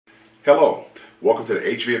Hello, welcome to the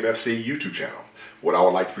HVMFC YouTube channel. What I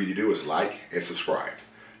would like for you to do is like and subscribe.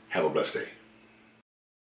 Have a blessed day.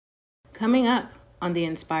 Coming up on the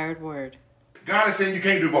Inspired Word. God is saying you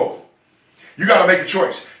can't do both. You got to make a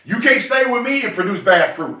choice. You can't stay with me and produce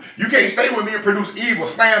bad fruit. You can't stay with me and produce evil,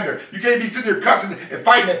 slander. You can't be sitting there cussing and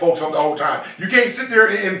fighting at folks on the whole time. You can't sit there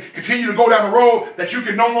and continue to go down the road that you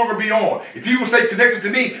can no longer be on. If you will stay connected to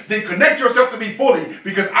me, then connect yourself to me fully,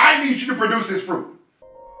 because I need you to produce this fruit.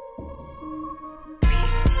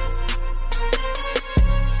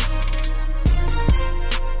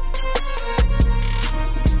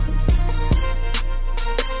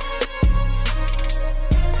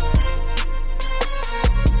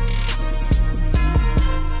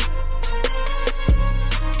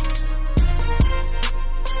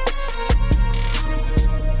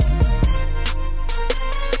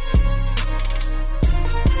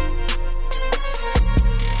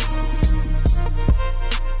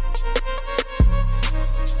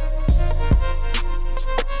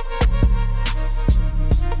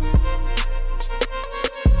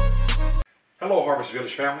 Hello, Harvest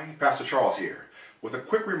Village family. Pastor Charles here with a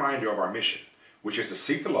quick reminder of our mission, which is to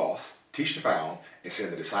seek the lost, teach the found, and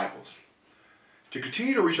send the disciples. To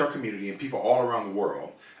continue to reach our community and people all around the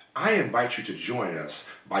world, I invite you to join us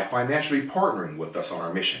by financially partnering with us on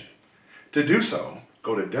our mission. To do so,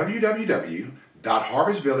 go to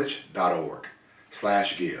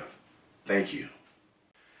www.harvestvillage.org/give. Thank you.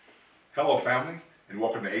 Hello, family, and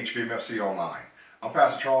welcome to HVMFC Online. I'm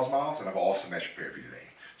Pastor Charles Myles, and I have an awesome message prepared for you today.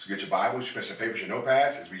 So get your Bibles, your pencil and papers, your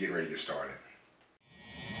notepads as we get ready to get started.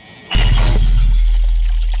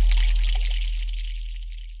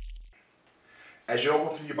 As you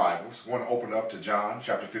open your Bibles, I want to open up to John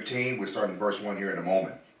chapter 15. We'll start in verse 1 here in a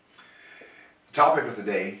moment. The topic of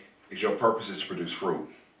today is your purpose is to produce fruit.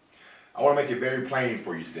 I want to make it very plain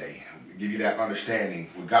for you today, give you that understanding.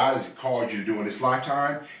 What God has called you to do in this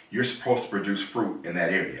lifetime, you're supposed to produce fruit in that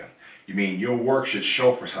area. You mean your work should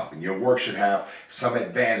show for something. Your work should have some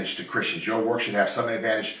advantage to Christians. Your work should have some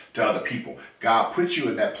advantage to other people. God put you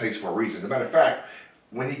in that place for a reason. As a matter of fact,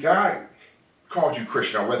 when God called you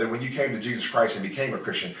Christian, or whether when you came to Jesus Christ and became a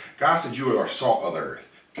Christian, God said you are salt of the earth.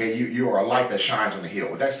 Okay, you are a light that shines on the hill.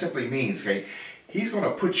 What that simply means, okay, He's going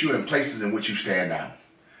to put you in places in which you stand out.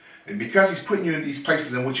 And because He's putting you in these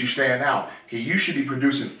places in which you stand out, okay, you should be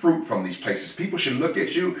producing fruit from these places. People should look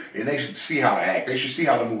at you and they should see how to act. They should see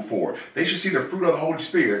how to move forward. They should see the fruit of the Holy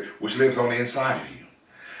Spirit which lives on the inside of you.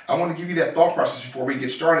 I want to give you that thought process before we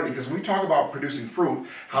get started, because when we talk about producing fruit,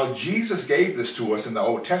 how Jesus gave this to us in the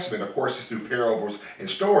Old Testament, of course, it's through parables and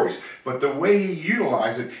stories. But the way He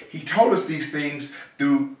utilized it, He told us these things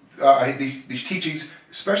through these teachings,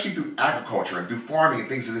 especially through agriculture and through farming and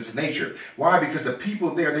things of this nature. Why? Because the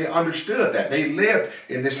people there, they understood that. They lived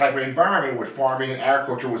in this type of environment where farming and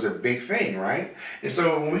agriculture was a big thing, right? And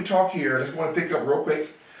so when we talk here, I just want to pick up real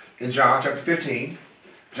quick in John chapter 15.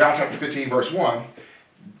 John chapter 15, verse 1.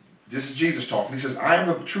 This is Jesus talking. He says, I am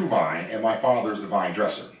the true vine, and my Father is the vine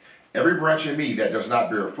dresser. Every branch in me that does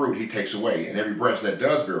not bear fruit, He takes away. And every branch that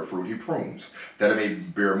does bear fruit, He prunes, that it may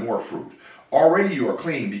bear more fruit. Already you are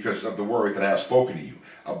clean because of the word that I have spoken to you.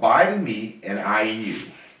 Abide in me, and I in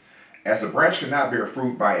you. As the branch cannot bear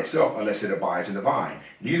fruit by itself unless it abides in the vine,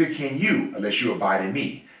 neither can you unless you abide in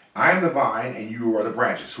me. I am the vine, and you are the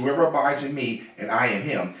branches. Whoever abides in me, and I in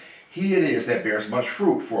him, he it is that bears much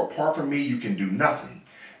fruit, for apart from me you can do nothing.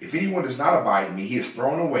 If anyone does not abide in me, he is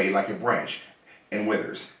thrown away like a branch and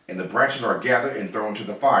withers, and the branches are gathered and thrown to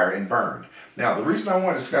the fire and burned. Now, the reason I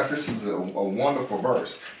want to discuss this is a wonderful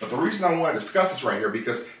verse, but the reason I want to discuss this right here,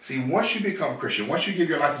 because, see, once you become Christian, once you give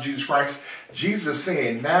your life to Jesus Christ, Jesus is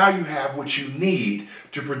saying, now you have what you need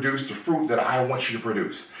to produce the fruit that I want you to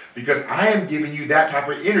produce, because I am giving you that type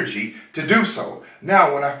of energy to do so.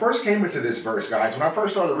 Now, when I first came into this verse, guys, when I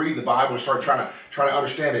first started reading the Bible and started trying to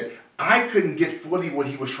understand it, I couldn't get fully what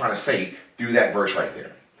He was trying to say through that verse right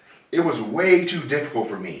there. It was way too difficult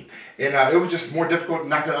for me. And it was just more difficult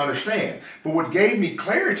not to understand. But what gave me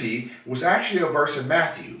clarity was actually a verse in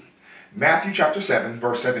Matthew. Matthew chapter 7,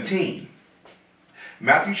 verse 17.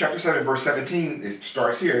 Matthew chapter 7, verse 17, it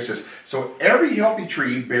starts here. It says, so every healthy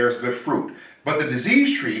tree bears good fruit, but the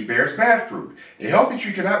diseased tree bears bad fruit. A healthy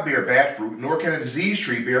tree cannot bear bad fruit, nor can a diseased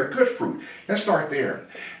tree bear good fruit. Let's start there.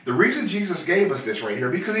 The reason Jesus gave us this right here,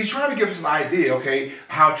 because He's trying to give us an idea, okay,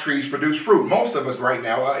 how trees produce fruit. Most of us right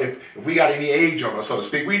now, if we got any age on us, so to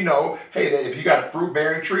speak, we know, hey, that if you got a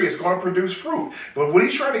fruit-bearing tree, it's going to produce fruit. But what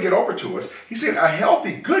He's trying to get over to us, He said a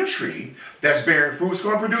healthy, good tree that's bearing fruit is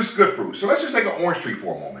going to produce good fruit. So let's just take an orange tree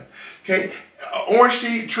for a moment. Okay, orange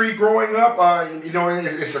tree growing up,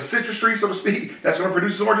 it's a citrus tree, so to speak, that's going to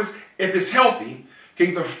produce oranges. If it's healthy,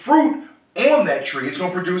 Okay, the fruit on that tree, it's going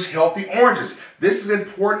to produce healthy oranges. This is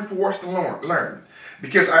important for us to learn.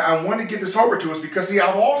 Because I want to get this over to us because, see,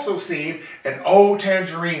 I've also seen an old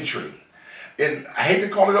tangerine tree. And I hate to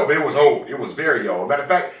call it old, but it was old. It was very old. Matter of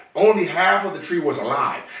fact, only half of the tree was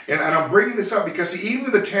alive. And I'm bringing this up because, see,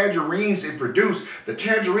 even the tangerines it produced, the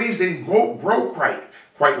tangerines didn't grow quite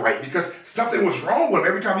right because something was wrong with them.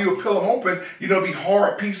 Every time you would peel them open, you know, it'd be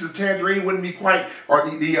hard pieces of tangerine wouldn't be quite, or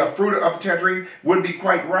the fruit of the tangerine wouldn't be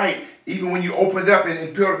quite right, even when you opened it up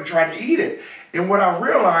and peeled it and tried to eat it. And what I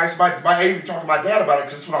realized, I even talked to my dad about it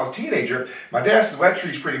because when I was a teenager, my dad said, well, that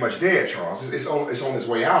tree's pretty much dead, Charles. It's on its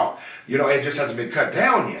way out. You know, it just hasn't been cut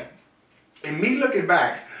down yet. And me looking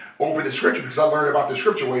back over the scripture, because I learned about the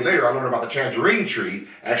scripture way later, I learned about the tangerine tree,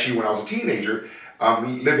 actually when I was a teenager,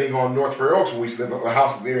 living on North Fair Oaks, when we used to live in a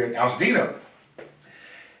house there in Altadena.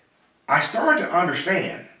 I started to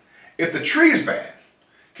understand, if the tree is bad,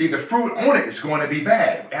 okay, the fruit on it is going to be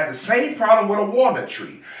bad. I had the same problem with a walnut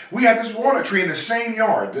tree. We had this walnut tree in the same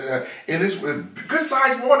yard, in this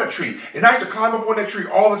good-sized walnut tree. And I used to climb up on that tree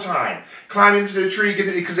all the time. Climb into the tree, get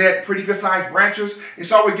in because they had pretty good-sized branches. And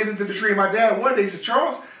so I would get into the tree. And my dad one day said,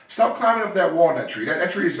 Charles, stop climbing up that walnut tree.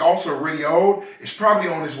 That tree is also really old. It's probably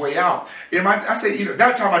on its way out. And I said, you know,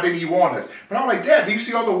 that time I didn't eat walnuts. But I'm like, Dad, do you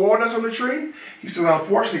see all the walnuts on the tree? He said,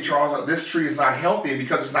 unfortunately, Charles, this tree is not healthy. And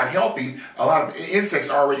because it's not healthy, a lot of insects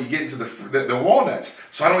are already getting to the walnuts.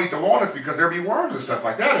 So I don't eat the walnuts because there'll be worms and stuff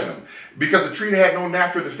like that in them. Because the tree had no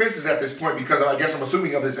natural defenses at this point because I guess I'm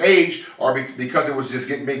assuming of its age or because it was just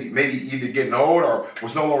getting maybe either getting old or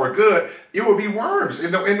was no longer good, it would be worms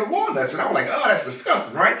in the walnuts. And I was like, oh, that's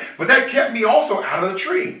disgusting, right? But that kept me also out of the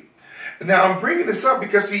tree. Now I'm bringing this up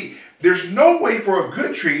because, see, there's no way for a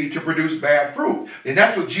good tree to produce bad fruit. And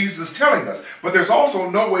that's what Jesus is telling us. But there's also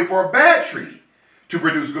no way for a bad tree to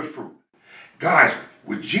produce good fruit. Guys,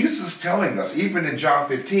 what Jesus is telling us, even in John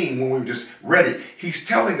 15, when we just read it, he's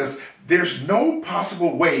telling us there's no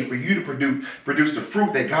possible way for you to produce the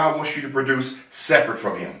fruit that God wants you to produce separate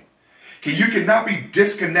from him. Okay, you cannot be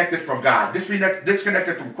disconnected from God,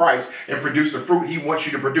 disconnected from Christ and produce the fruit he wants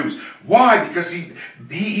you to produce. Why? Because he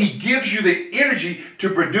gives you the energy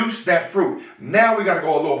to produce that fruit. Now we got to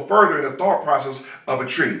go a little further in the thought process of a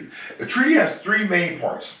tree. The tree has three main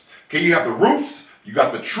parts. Okay, you have the roots, you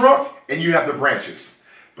got the trunk, and you have the branches.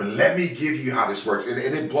 But let me give you how this works. And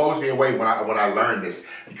it blows me away when I learn this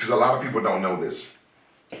because a lot of people don't know this.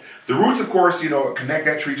 The roots, of course, you know, connect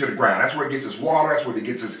that tree to the ground. That's where it gets its water. That's where it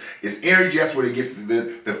gets its energy. That's where it gets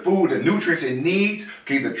the food, the nutrients it needs.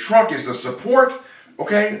 Okay, the trunk is the support,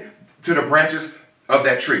 okay, to the branches of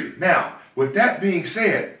that tree. Now, with that being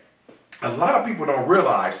said, a lot of people don't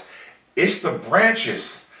realize it's the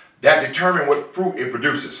branches that determine what fruit it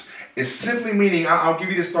produces. It's simply meaning, I'll give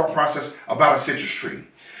you this thought process about a citrus tree.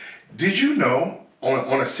 Did you know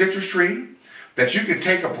on a citrus tree that you can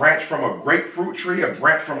take a branch from a grapefruit tree, a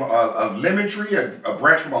branch from a lemon tree, a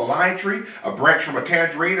branch from a lime tree, a branch from a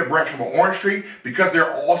tangerine, a branch from an orange tree, because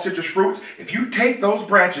they're all citrus fruits? If you take those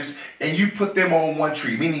branches and you put them on one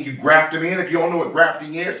tree, meaning you graft them in, if you don't know what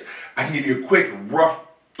grafting is, I can give you a quick, rough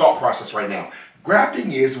thought process right now.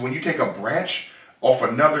 Grafting is when you take a branch off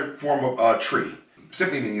another form of tree.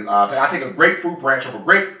 Simply meaning, I take a grapefruit branch of a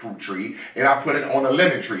grapefruit tree and I put it on a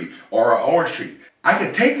lemon tree or an orange tree. I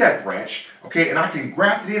can take that branch, okay, and I can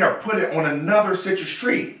graft it in or put it on another citrus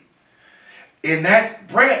tree. In that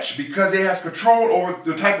branch, because it has control over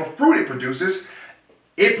the type of fruit it produces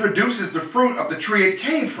the fruit of the tree it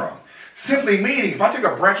came from. Simply meaning, if I take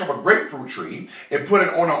a branch of a grapefruit tree and put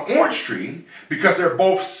it on an orange tree, because they're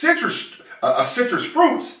both citrus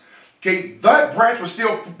fruits, okay, that branch will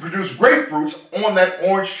still produce grapefruits on that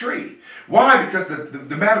orange tree. Why? Because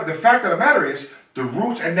the fact of the matter is, the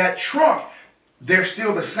roots and that trunk, they're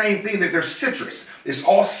still the same thing, that they're citrus. It's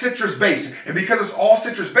all citrus based. And because it's all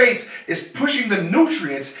citrus based, it's pushing the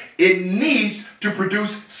nutrients it needs to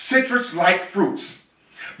produce citrus-like fruits.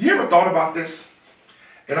 You ever thought about this?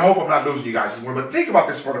 And I hope I'm not losing you guys this morning, but think about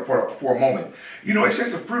this for a moment. You know, it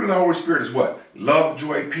says the fruit of the Holy Spirit is what? Love,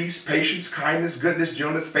 joy, peace, patience, kindness, goodness,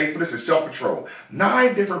 gentleness, faithfulness, and self-control.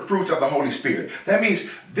 9 different fruits of the Holy Spirit. That means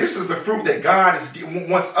this is the fruit that God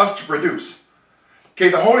wants us to produce. Okay,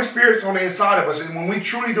 the Holy Spirit is on the inside of us, and when we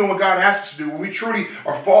truly do what God asks us to do, when we truly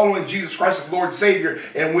are following Jesus Christ as Lord and Savior,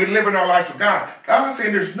 and we live in our life with God, God's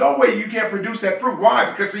saying there's no way you can't produce that fruit. Why?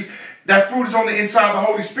 Because, see, that fruit is on the inside of the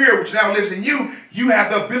Holy Spirit, which now lives in you. You have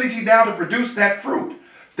the ability now to produce that fruit.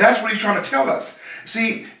 That's what he's trying to tell us.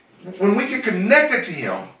 See, when we get connected to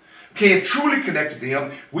him, can truly connected to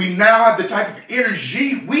him, we now have the type of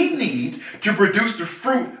energy we need to produce the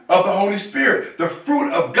fruit of the Holy Spirit. The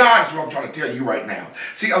fruit of God is what I'm trying to tell you right now.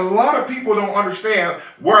 See, a lot of people don't understand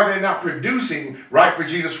why they're not producing right for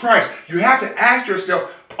Jesus Christ. You have to ask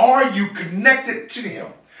yourself, are you connected to him?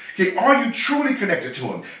 Okay, are you truly connected to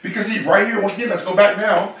him? Because see, right here, once again, let's go back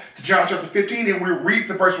now to John chapter 15 and we'll read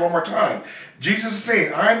the verse one more time. Jesus is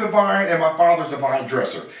saying, I am the vine and my Father is the vine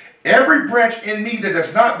dresser. Every branch in me that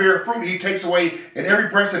does not bear fruit, he takes away, and every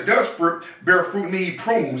branch that does bear fruit in me, he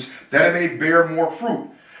prunes, that it may bear more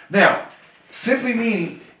fruit. Now, simply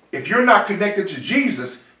meaning, if you're not connected to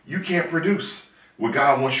Jesus, you can't produce what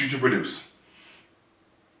God wants you to produce.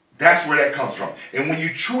 That's where that comes from. And when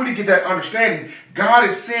you truly get that understanding, God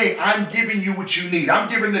is saying, I'm giving you what you need. I'm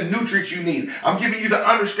giving the nutrients you need. I'm giving you the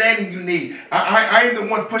understanding you need. I am the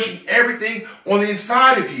one pushing everything on the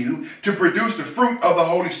inside of you to produce the fruit of the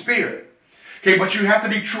Holy Spirit. Okay, but you have to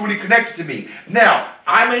be truly connected to me. Now,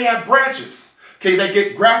 I may have branches, okay, that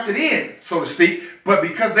get grafted in, so to speak, but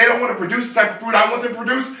because they don't want to produce the type of fruit I want them to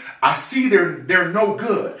produce, I see they're no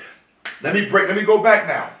good. Let me go back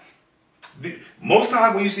now. Most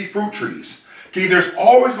time when you see fruit trees, okay, there's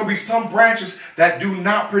always going to be some branches that do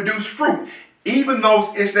not produce fruit, even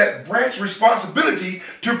though it's that branch responsibility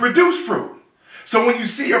to produce fruit. So when you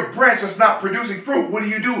see a branch that's not producing fruit, what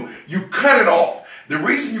do? You cut it off. The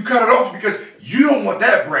reason you cut it off is because you don't want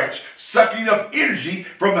that branch sucking up energy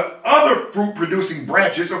from the other fruit producing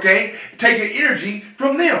branches, okay, taking energy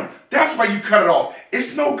from them. That's why you cut it off.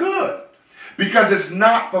 It's no good because it's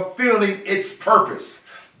not fulfilling its purpose.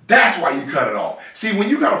 That's why you cut it off. See, when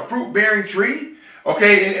you got a fruit-bearing tree,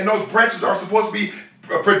 okay, and those branches are supposed to be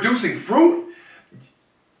producing fruit,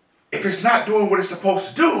 if it's not doing what it's supposed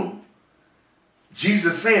to do,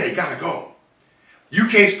 Jesus is saying it got to go. You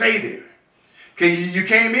can't stay there. Okay, you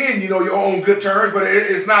came in, your own good terms, but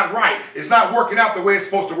it's not right. It's not working out the way it's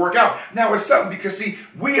supposed to work out. Now, it's something because, see,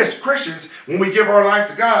 we as Christians, when we give our life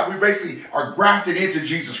to God, we basically are grafted into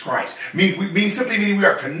Jesus Christ. Simply meaning we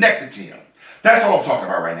are connected to him. That's all I'm talking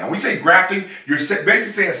about right now. When you say grafting, you're basically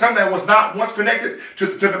saying something that was not once connected to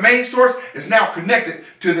the main source is now connected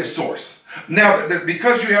to this source. Now,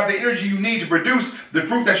 because you have the energy you need to produce the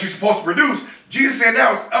fruit that you're supposed to produce, Jesus said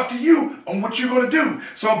now it's up to you on what you're going to do.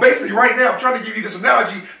 So basically right now I'm trying to give you this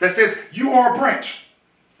analogy that says you are a branch.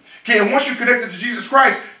 Okay, and once you're connected to Jesus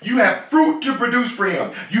Christ, you have fruit to produce for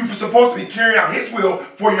him. You're supposed to be carrying out his will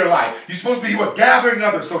for your life. You're supposed to be gathering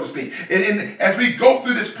others, so to speak. And as we go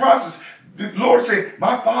through this process, the Lord said,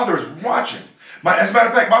 my Father is watching. As a matter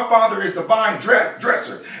of fact, my Father is the vine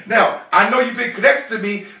dresser. Now, I know you've been connected to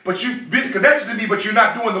me, but you're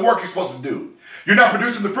not doing the work you're supposed to do. You're not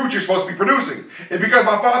producing the fruit you're supposed to be producing. And because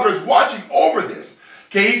my Father is watching over this,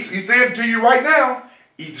 okay, he's saying to you right now,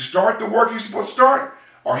 either start the work you're supposed to start,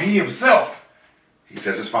 or he himself, he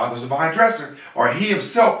says his Father's a vine dresser, or he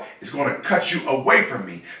himself is going to cut you away from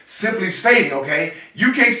me. Simply stating, okay,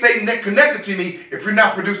 you can't stay connected to me if you're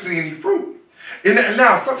not producing any fruit. And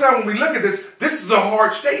now, sometimes when we look at this, this is a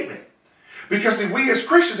hard statement. Because see, we as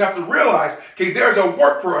Christians have to realize, okay, there's a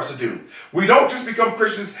work for us to do. We don't just become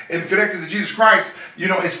Christians and connected to Jesus Christ,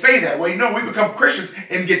 and stay that way. No, we become Christians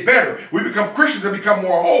and get better. We become Christians and become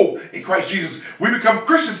more whole in Christ Jesus. We become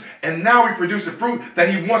Christians and now we produce the fruit that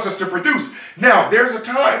he wants us to produce. Now, there's a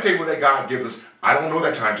timetable that God gives us. I don't know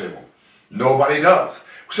that timetable. Nobody does.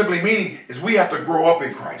 Simply meaning is we have to grow up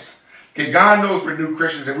in Christ. Okay, God knows we're new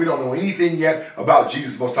Christians and we don't know anything yet about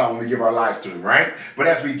Jesus most time when we give our lives to him, right? But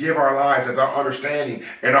as we give our lives, as our understanding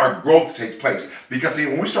and our growth takes place. Because see,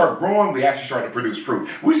 when we start growing, we actually start to produce fruit.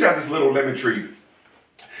 We used to have this little lemon tree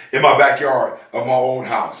in my backyard of my old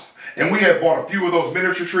house. And we had bought a few of those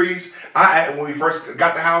miniature trees when we first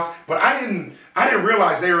got the house. But I didn't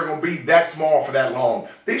realize they were going to be that small for that long.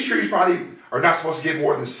 These trees probably are not supposed to get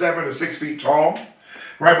more than 7 or 6 feet tall,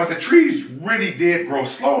 right? But the trees really did grow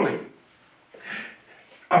slowly.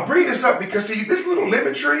 I bring this up because, see, this little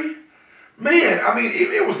lemon tree, man, I mean,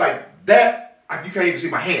 it was like that. You can't even see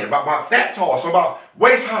my hand, about that tall, so about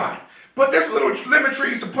waist high. But this little lemon tree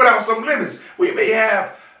used to put out some lemons. We may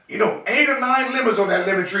have, 8 or 9 lemons on that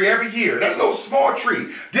lemon tree every year. That little small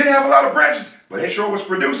tree didn't have a lot of branches, but it sure was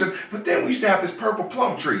producing. But then we used to have this purple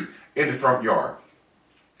plum tree in the front yard.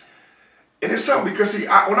 And it's something because, see,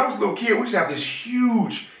 when I was a little kid, we used to have this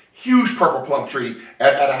huge purple plum tree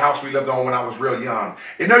at a house we lived on when I was real young.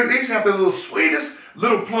 And they used to have the little sweetest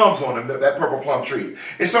little plums on them, that purple plum tree.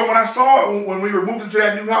 And so when I saw it, when we were moving to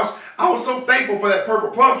that new house, I was so thankful for that purple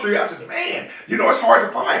plum tree. I said, man, it's hard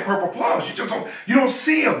to find purple plums. You don't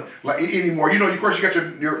see them like anymore. Of course, you got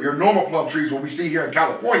your normal plum trees, what we see here in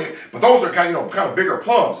California, but those are kind of bigger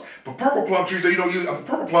plums. But purple plum trees,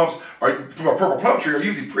 purple plums from a purple plum tree are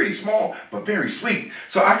usually pretty small, but very sweet.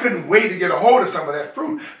 So I couldn't wait to get a hold of some of that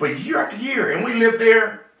fruit. But year after year, and we lived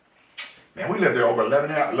there, over 11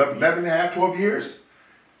 and a half, 12 years.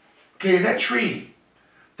 Okay, and that tree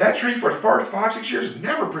for the first 5, 6 years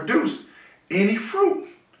never produced any fruit.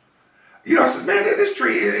 I said, man, this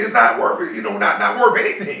tree is not worth it, not worth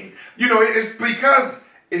anything. It's because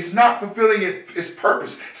it's not fulfilling its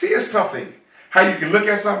purpose. See, it's something, how you can look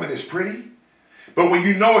at something and it's pretty, but when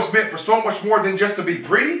it's meant for so much more than just to be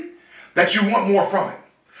pretty, that you want more from it.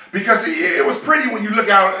 Because it was pretty when you look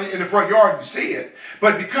out in the front yard and you see it,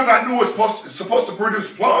 but because I knew it was supposed to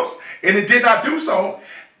produce plums, and it did not do so,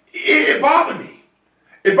 it bothered me.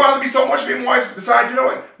 It bothered me so much, me and my wife decided,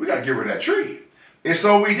 we got to get rid of that tree. And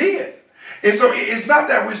so we did. And so it's not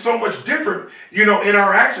that we're so much different, in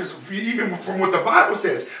our actions, even from what the Bible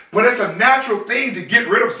says, but it's a natural thing to get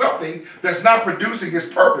rid of something that's not producing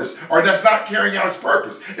its purpose or that's not carrying out its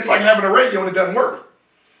purpose. It's like having a radio and it doesn't work.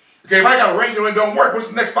 Okay, if I got a radio and it don't work, what's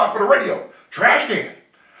the next spot for the radio? Trash can,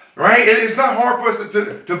 right? And it's not hard for us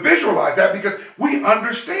to visualize that because we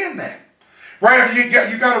understand that. Right?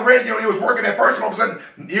 You got a radio and it was working at first, and all of a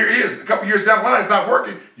sudden, here it is, a couple years down the line, it's not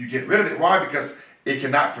working. You get rid of it. Why? Because it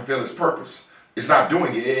cannot fulfill its purpose. It's not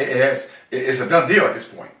doing it. It's a done deal at this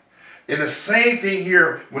point. And the same thing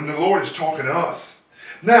here when the Lord is talking to us.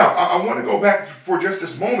 Now, I want to go back for just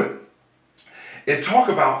this moment and talk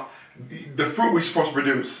about the fruit we're supposed to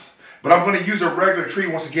produce. But I'm going to use a regular tree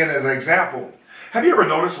once again as an example. Have you ever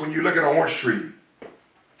noticed when you look at an orange tree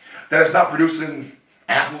that it's not producing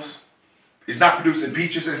apples? It's not producing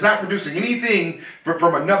peaches. It's not producing anything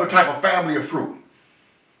from another type of family of fruit.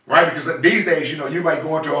 Right? Because these days, you might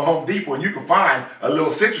go into a Home Depot and you can find a little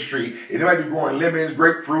citrus tree and it might be growing lemons,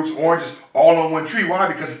 grapefruits, oranges, all on one tree. Why?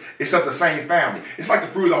 Because it's of the same family. It's like the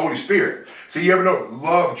fruit of the Holy Spirit. See, you ever know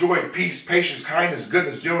love, joy, peace, patience, kindness,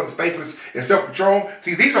 goodness, gentleness, faithfulness, and self-control?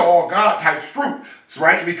 See, these are all God-type fruits,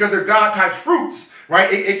 right? Because they're God-type fruits. Right?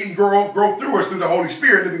 It can grow through us through the Holy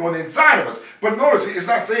Spirit living on the inside of us. But notice, it's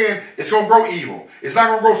not saying it's going to grow evil. It's not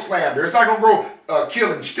going to grow slander. It's not going to grow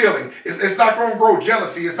killing, stealing. It's not going to grow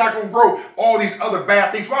jealousy. It's not going to grow all these other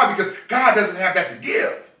bad things. Why? Because God doesn't have that to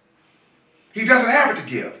give. He doesn't have it to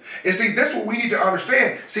give. And see, that's what we need to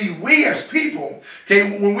understand. See, we as people,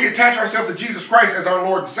 okay, when we attach ourselves to Jesus Christ as our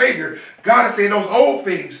Lord and Savior, God is saying those old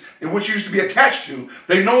things in which you used to be attached to,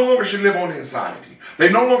 they no longer should live on the inside of you. They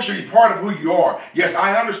no longer should be part of who you are. Yes,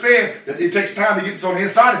 I understand that it takes time to get this on the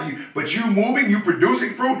inside of you, but you moving, you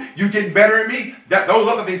producing fruit, you getting better in me, those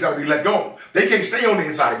other things got to be let go. They can't stay on the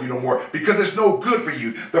inside of you no more because it's no good for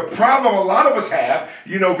you. The problem a lot of us have,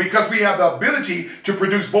 because we have the ability to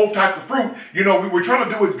produce both types of fruit, we're trying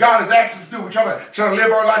to do what God has asked us to do. We're trying to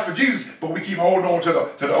live our lives for Jesus, but we keep holding on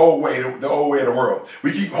to the old way, the old way of the world.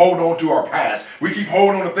 We keep holding on to our past. We keep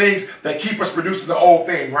holding on to things that keep us producing the old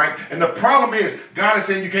thing, right? And the problem is, God is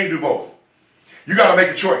saying you can't do both. You got to make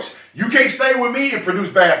a choice. You can't stay with me and produce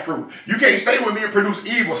bad fruit. You can't stay with me and produce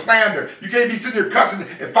evil, slander. You can't be sitting there cussing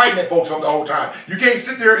and fighting at folks on the whole time. You can't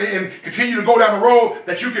sit there and continue to go down the road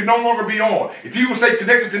that you can no longer be on. If you will stay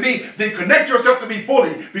connected to me, then connect yourself to me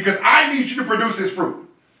fully because I need you to produce this fruit.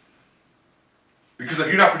 Because if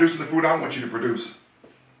you're not producing the fruit I want you to produce,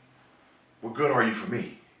 what good are you for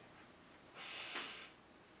me?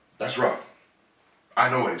 That's rough. I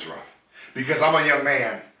know it is rough. Because I'm a young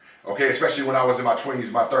man, okay, especially when I was in my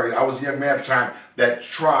 20s, my 30s. I was a young man at the time that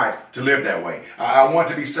tried to live that way. I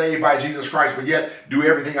wanted to be saved by Jesus Christ, but yet do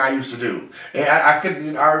everything I used to do. And I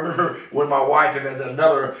couldn't, I remember when my wife and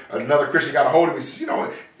another Christian got a hold of me, says,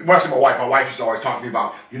 when I say my wife used to always talk to me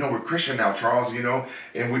about, we're Christian now, Charles, and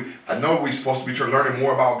I know we're supposed to be learning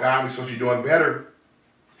more about God, we're supposed to be doing better.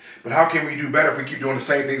 But how can we do better if we keep doing the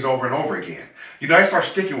same things over and over again? That started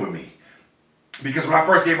sticking with me. Because when I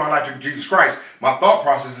first gave my life to Jesus Christ, my thought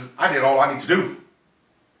process is, I did all I need to do.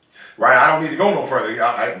 Right? I don't need to go no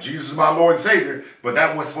further. Jesus is my Lord and Savior, but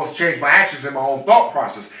that wasn't supposed to change my actions and my own thought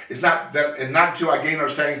process. It's not that, and not until I gained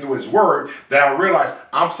understanding through His Word that I realized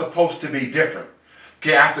I'm supposed to be different.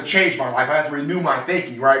 Okay, I have to change my life. I have to renew my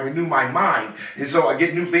thinking, right? Renew my mind. And so I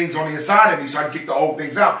get new things on the inside of me so I can kick the old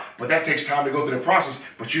things out. But that takes time to go through the process.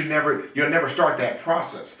 But you'll never start that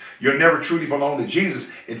process. You'll never truly belong to Jesus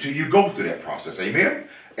until you go through that process. Amen?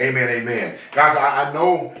 Amen, amen. Guys, I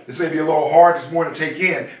know this may be a little hard this morning to take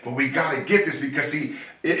in, but we got to get this because, see,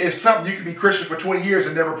 it's something you can be Christian for 20 years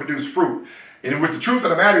and never produce fruit. And with the truth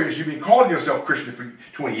of the matter is, you've been calling yourself Christian for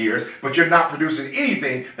 20 years, but you're not producing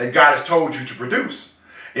anything that God has told you to produce.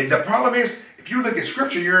 And the problem is, if you look at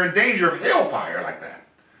Scripture, you're in danger of hellfire like that.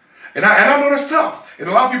 And I know that's tough. And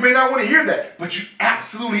a lot of people may not want to hear that, but you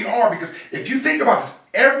absolutely are. Because if you think about this,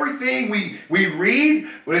 everything we read,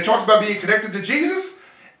 when it talks about being connected to Jesus,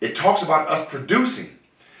 it talks about us producing,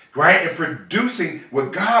 right? And producing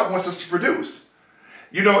what God wants us to produce.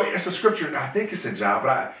 You know, it's a scripture, and I think it's in John,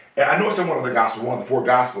 but I know it's in one of the Gospels, one of the 4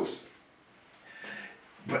 Gospels.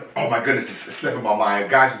 But, oh my goodness, it's slipping my mind.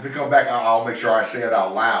 Guys, if we come back, I'll make sure I say it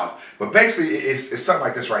out loud. But basically, it's something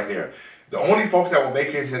like this right there. The only folks that will make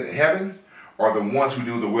it into heaven are the ones who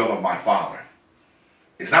do the will of my Father.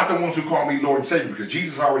 It's not the ones who call me Lord and Savior, because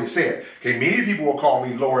Jesus already said, okay, many people will call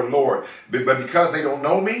me Lord, Lord, but because they don't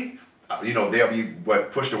know me, they'll be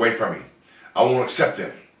pushed away from me. I won't accept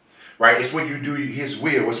them. Right? It's when you do his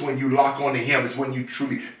will. It's when you lock onto him. It's when you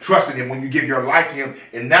truly trust in him, when you give your life to him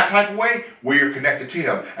in that type of way where you're connected to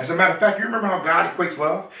him. As a matter of fact, you remember how God equates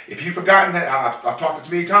love? If you've forgotten that, I've talked this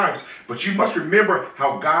many times, but you must remember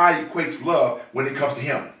how God equates love when it comes to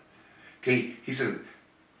him. Okay, he says,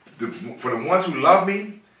 for the ones who love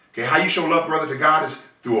me, okay, how you show love, brother, to God is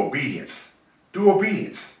through obedience. Through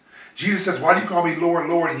obedience. Jesus says, why do you call me Lord,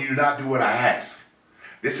 Lord, and you do not do what I ask?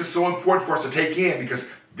 This is so important for us to take in, because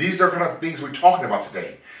these are kind of things we're talking about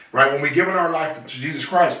today, right? When we're giving our life to Jesus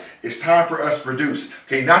Christ, it's time for us to produce.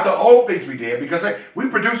 Okay, not the old things we did, because we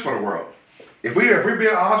produce for the world. If we're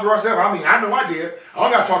being honest with ourselves, I know I did. I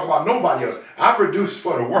don't got to talk about nobody else. I produced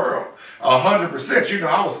for the world, 100%.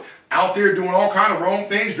 I was out there doing all kind of wrong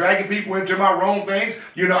things, dragging people into my wrong things.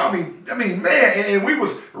 Man, and we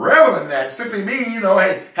was reveling in that. It simply mean,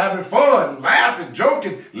 hey, having fun, laughing,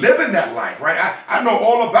 joking, living that life, right? I know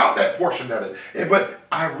all about that portion of it. But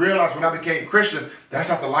I realized when I became Christian, that's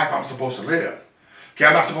not the life I'm supposed to live. Okay,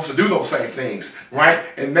 I'm not supposed to do those same things, right?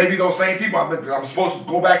 And maybe those same people, I'm supposed to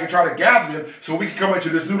go back and try to gather them so we can come into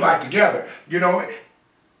this new life together,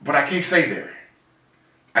 But I can't stay there.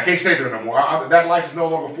 I can't stay there no more. That life is no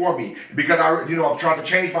longer for me, because I'm trying to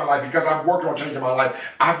change my life, because I'm working on changing my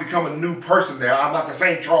life. I've become a new person now. I'm not the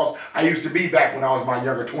same Charles I used to be back when I was in my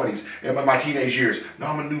younger 20s and my teenage years. No,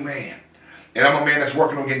 I'm a new man. And I'm a man that's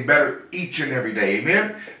working on getting better each and every day.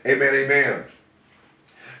 Amen? Amen, amen.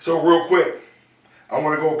 So real quick, I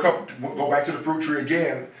want to go back to the fruit tree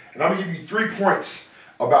again. And I'm going to give you 3 points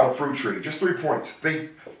about a fruit tree. Just 3 points. 3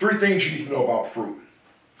 things you need to know about fruit.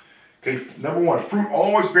 Okay, number 1, fruit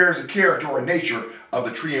always bears the character or nature of the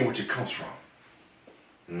tree in which it comes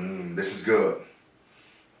from. This is good.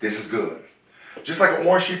 This is good. Just like an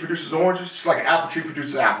orange tree produces oranges, just like an apple tree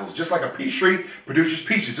produces apples, just like a peach tree produces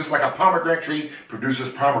peaches, just like a pomegranate tree produces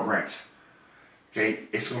pomegranates. Okay,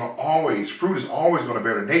 fruit is always going to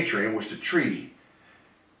bear the nature in which the tree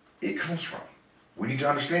it comes from. We need to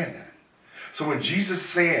understand that. So when Jesus is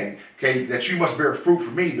saying, okay, that you must bear fruit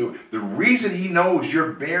for me, the reason he knows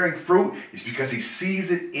you're bearing fruit is because he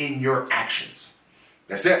sees it in your actions.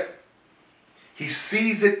 That's it. He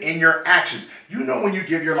sees it in your actions. You know when you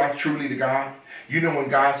give your life truly to God, when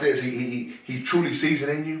God says he truly sees it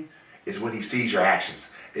in you, is when he sees your actions.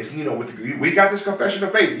 It's, we got this confession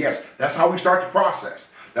of faith. Yes, that's how we start the process.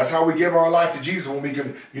 That's how we give our life to Jesus, when we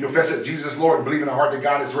can, confess that Jesus is Lord and believe in our heart that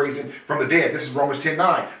God has raised him from the dead. This is Romans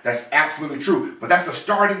 10:9. That's absolutely true. But that's the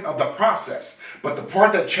starting of the process. But the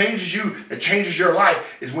part that changes you, that changes your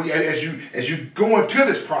life, is when as you go into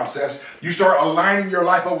this process, you start aligning your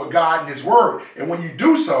life up with God and his word. And when you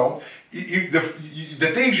do so,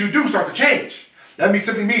 the things you do start to change. That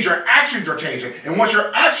simply means your actions are changing. And once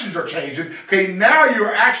your actions are changing, okay, now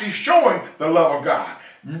you're actually showing the love of God.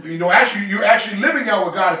 You're actually living out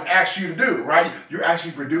what God has asked you to do, right? You're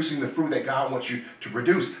actually producing the fruit that God wants you to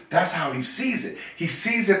produce. That's how he sees it. He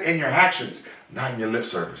sees it in your actions, not in your lip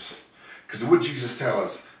service. Because what Jesus tells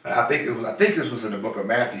us, I think this was in the book of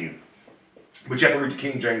Matthew, but you have to read the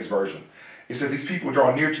King James Version. It said, these people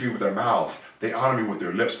draw near to me with their mouths. They honor me with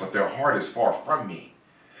their lips, but their heart is far from me.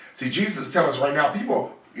 See, Jesus is telling us right now,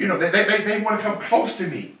 people, they want to come close to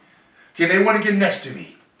me. Okay, they want to get next to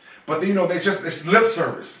me. But, it's lip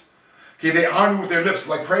service. Okay, they honor me with their lips,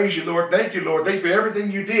 like, praise you, Lord, thank you for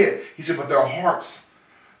everything you did. He said, but their hearts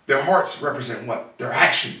represent what? Their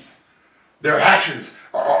actions. Their actions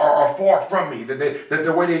are far from me.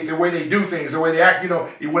 The way they do things, the way they act,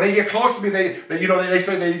 when they get close to me, they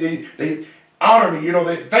say they honor me,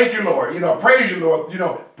 they thank you, Lord, praise you, Lord,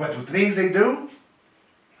 but the things they do,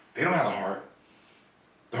 they don't have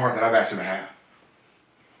the heart that I've asked them to have.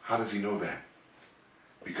 How does he know that?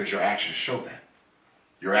 Because your actions show that.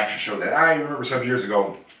 Your actions show that. I remember some years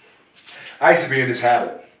ago, I used to be in this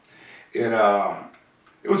habit. And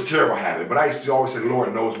It was a terrible habit, but I used to always say, the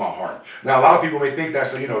Lord knows my heart. Now, a lot of people may think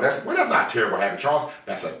that's, that's not a terrible habit, Charles.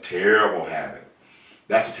 That's a terrible habit.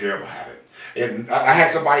 That's a terrible habit. And I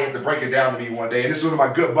had somebody have to break it down to me one day, and this is one of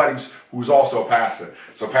my good buddies who's also a pastor.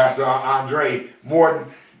 So Pastor Andre Morton,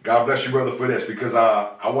 God bless you, brother, for this, because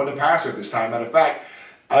I wasn't a pastor at this time. Matter of fact,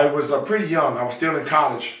 I was pretty young. I was still in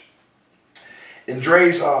college. And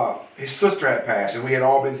Dre's, his sister had passed, and we had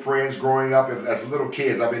all been friends growing up as little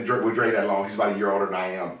kids. I've been with Dre that long. He's about a year older than I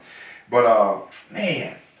am. But,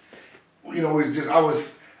 man, it was just,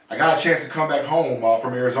 I got a chance to come back home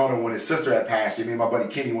from Arizona when his sister had passed, and me and my buddy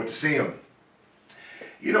Kenny went to see him.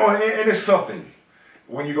 And it's something.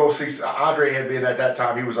 When you go see, Andre had been at that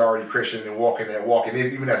time, he was already Christian and walking.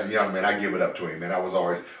 Even as a young man, I give it up to him, man. I was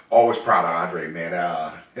always proud of Andre, man.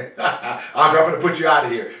 Andre, I'm going to put you out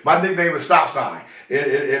of here. My nickname was Stop Sign.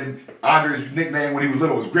 And Andre's nickname when he was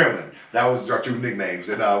little was Gremlin. That was our two nicknames.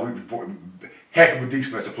 And we heck of a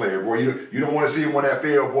defensive player, boy. You don't want to see him on that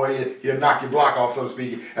field, boy. He'll knock your block off, so to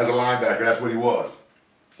speak, as a linebacker. That's what he was.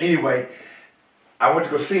 Anyway, I went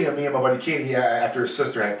to go see him, me and my buddy Kenny, after his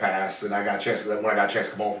sister had passed, and when I got a chance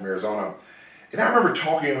to come home from Arizona. And I remember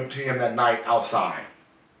talking to him that night outside.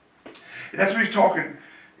 And that's when he was talking,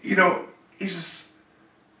 he says,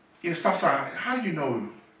 Stop Sign, how do you know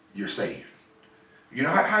you're saved?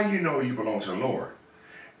 How do you know you belong to the Lord?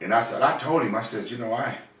 And I told him, I said,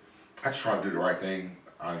 I just try to do the right thing,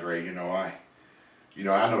 Andre. I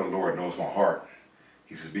know the Lord knows my heart.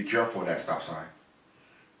 He says, be careful of that, Stop Sign.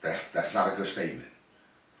 That's not a good statement.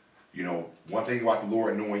 One thing about the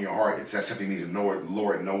Lord knowing your heart, that simply means the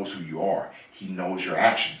Lord knows who you are. He knows your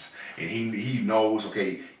actions. And he knows,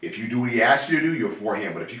 okay, if you do what he asks you to do, you're for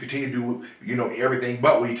him. But if you continue to do, everything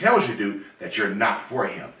but what he tells you to do, that you're not for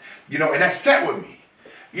him. And that sat with me.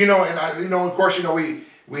 Of course,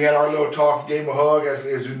 we had our little talk, gave him a hug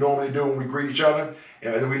as we normally do when we greet each other.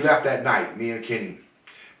 And then we left that night, me and Kenny.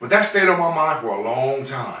 But that stayed on my mind for a long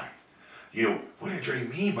time. What did Dre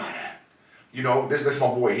mean by that? This my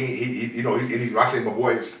boy. I say my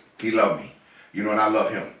boy he loved me, and I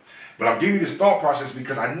love him. But I'm giving you this thought process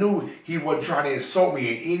because I knew he wasn't trying to insult me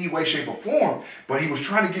in any way, shape, or form, but he was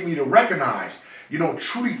trying to get me to recognize,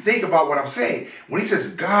 truly think about what I'm saying. When he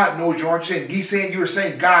says God knows your heart, you're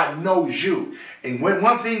saying God knows you. And when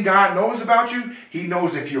one thing God knows about you, he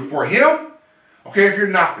knows if you're for him, okay, if you're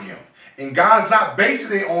not for him. And God's not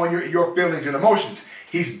basing it on your feelings and emotions.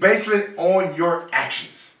 He's basing it on your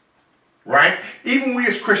actions, right? Even we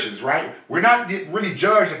as Christians, right? We're not really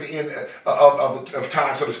judged at the end of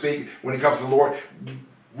time, so to speak, when it comes to the Lord.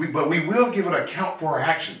 But we will give an account for our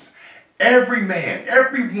actions. Every man,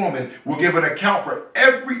 every woman will give an account for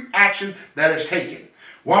every action that is taken.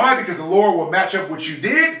 Why? Because the Lord will match up what you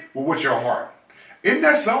did with your heart. Isn't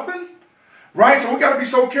that something? Right? So we got to be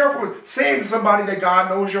so careful with saying to somebody that God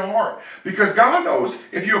knows your heart. Because God knows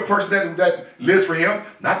if you're a person that lives for him,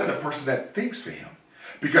 not that a person that thinks for him.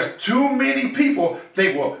 Because too many people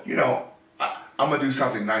think, well, I'm going to do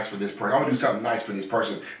something nice for this person. I'm going to do something nice for this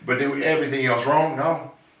person, but do everything else wrong.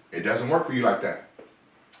 No, it doesn't work for you like that.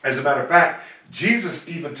 As a matter of fact, Jesus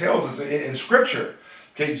even tells us in Scripture,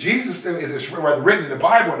 okay, Jesus is written in the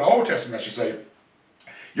Bible, in the Old Testament, I should say,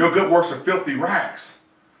 your good works are filthy rags.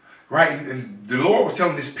 Right? And the Lord was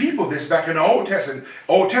telling his people this back in the Old Testament.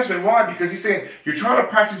 Why? Because he's saying, you're trying to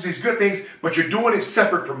practice these good things, but you're doing it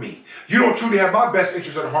separate from me. You don't truly have my best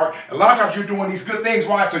interest at heart. A lot of times you're doing these good things.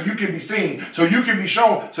 Why? So you can be seen, so you can be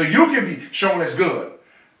shown, as good.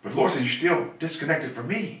 But the Lord said, you're still disconnected from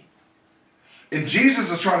me. And Jesus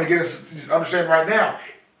is trying to get us to understand right now,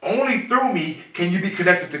 only through me can you be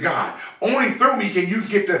connected to God. Only through me can you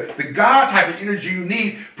get the God type of energy you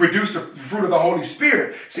need, produce the fruit of the Holy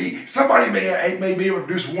Spirit. See, somebody may be able to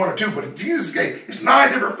produce one or two, but Jesus gave, it's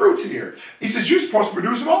 9 different fruits here. He says you're supposed to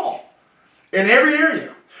produce them all in every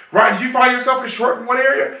area. Right? If you find yourself short in one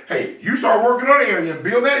area, hey, you start working on an area and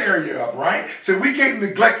build that area up, right? So we can't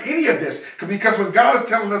neglect any of this, because when God is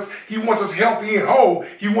telling us he wants us healthy and whole,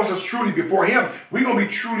 he wants us truly before him. We're going to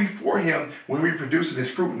be truly for him when we're producing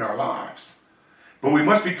this fruit in our lives. But we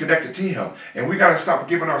must be connected to him, and we got to stop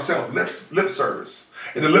giving ourselves lip service.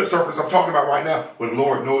 And the lip service I'm talking about right now, well, the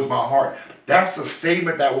Lord knows my heart. That's a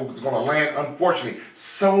statement that was going to land, unfortunately,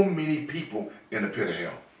 so many people in the pit of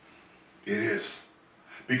hell. It is.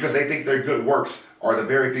 Because they think their good works are the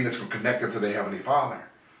very thing that's going to connect them to their Heavenly Father.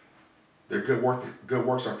 Their good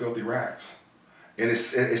works are filthy rags. And it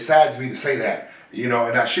saddens me to say that, and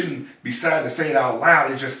I shouldn't be sad to say it out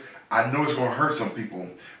loud. It's just, I know it's going to hurt some people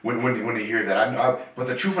when they hear that. But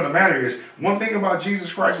the truth of the matter is, one thing about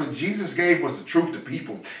Jesus Christ, what Jesus gave was the truth to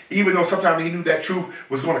people. Even though sometimes he knew that truth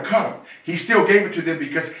was going to cut them, he still gave it to them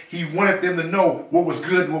because he wanted them to know what was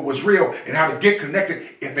good and what was real and how to get connected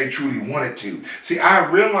if they truly wanted to. See, I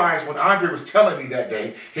realized when Andre was telling me that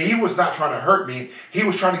day, he was not trying to hurt me. He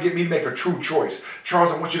was trying to get me to make a true choice. Charles,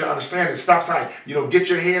 I want you to understand this. Stop sign. Get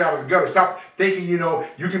your head out of the gutter. Stop thinking, you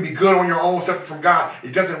can be good on your own, separate from God.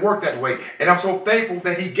 It doesn't work that way. And I'm so thankful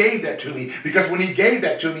that he gave that to me, because when he gave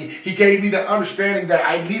that to me, he gave me the understanding that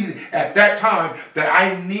I needed at that time, that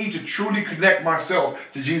I need to truly connect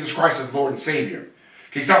myself to Jesus Christ as Lord and Savior.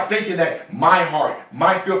 Okay, stop thinking that my heart,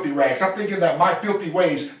 my filthy rags, stop thinking that my filthy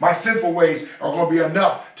ways, my sinful ways are going to be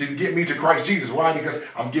enough to get me to Christ Jesus. Why? Because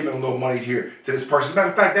I'm giving a little money here to this person. As a matter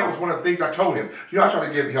of fact, that was one of the things I told him. I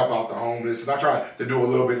try to help out the homeless, and I try to do a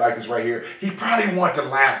little bit like this right here. He probably wanted to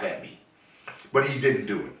laugh at me, but he didn't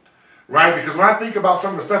do it. Right? Because when I think about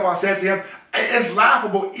some of the stuff I said to him, it's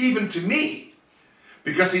laughable even to me.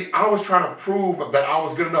 Because, see, I was trying to prove that I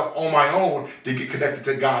was good enough on my own to get connected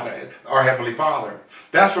to God, our Heavenly Father.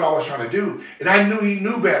 That's what I was trying to do. And I knew he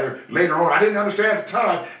knew better later on. I didn't understand at the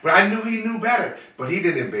time, but I knew he knew better. But he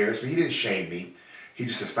didn't embarrass me. He didn't shame me. He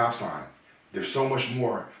just said, stop sign. There's so much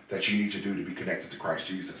more that you need to do to be connected to Christ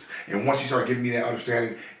Jesus. And once he started giving me that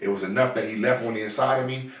understanding, it was enough that he left on the inside of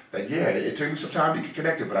me that, yeah, it took me some time to get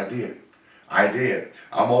connected, but I did. I did.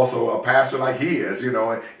 I'm also a pastor like he is,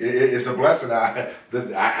 it's a blessing. I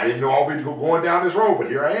didn't know I would be going down this road, but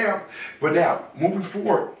here I am. But now, moving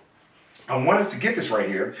forward, I want us to get this right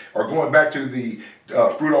here, or going back to the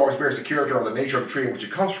fruit always bears the character or the nature of the tree in which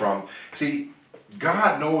it comes from. See,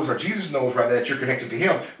 God knows, or Jesus knows rather, that you're connected to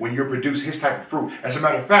him when you produce his type of fruit. As a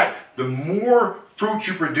matter of fact, the more fruit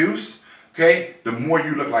you produce, okay, the more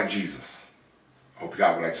you look like Jesus. I hope you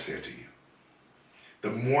got what I just said to you. The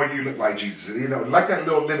more you look like Jesus. Like that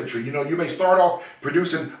little lemon tree, you may start off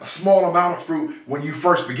producing a small amount of fruit when you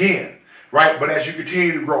first begin, right? But as you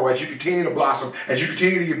continue to grow, as you continue to blossom, as you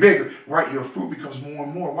continue to get bigger, right, your fruit becomes more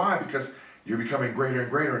and more. Why? Because you're becoming greater and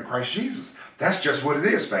greater in Christ Jesus. That's just what it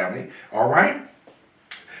is, family. All right?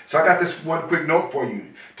 So I got this one quick note for you.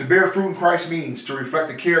 To bear fruit in Christ means to reflect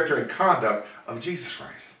the character and conduct of Jesus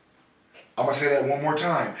Christ. I'm going to say that one more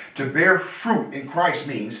time. To bear fruit in Christ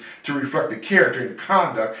means to reflect the character and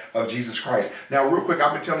conduct of Jesus Christ. Now, real quick,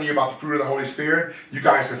 I've been telling you about the fruit of the Holy Spirit. You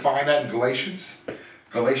guys can find that in Galatians.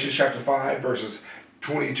 Galatians chapter 5, verses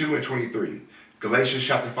 22 and 23. Galatians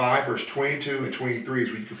chapter 5, verse 22 and 23 is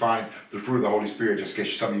where you can find the fruit of the Holy Spirit, just in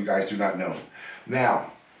case some of you guys do not know.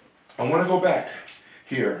 Now, I want to go back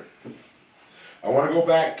here. I want to go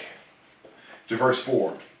back to verse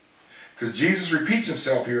 4. Because Jesus repeats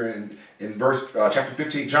himself here in verse chapter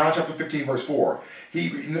 15, John chapter 15, verse 4.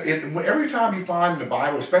 Every time you find in the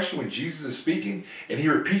Bible, especially when Jesus is speaking and he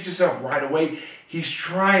repeats himself right away, he's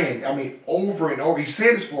trying, over and over. He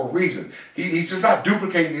said this for a reason. He's just not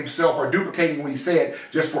duplicating himself or duplicating what he said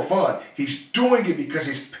just for fun. He's doing it because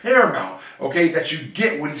he's paramount, okay, that you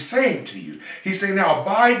get what he's saying to you. He's saying, now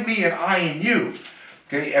abide me and I in you.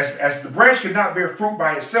 Okay, as the branch cannot bear fruit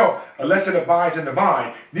by itself unless it abides in the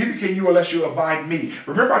vine, neither can you unless you abide in me.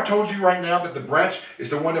 Remember, I told you right now that the branch is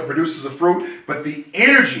the one that produces the fruit, but the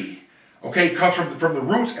energy, okay, comes from the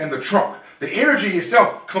roots and the trunk. The energy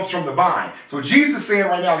itself comes from the vine. So Jesus is saying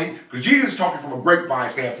right now, because Jesus is talking from a grapevine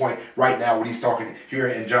standpoint right now when he's talking here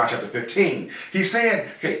in John chapter 15. He's saying,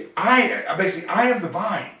 okay, I am the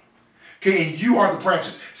vine. Okay, and you are the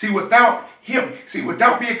branches. Without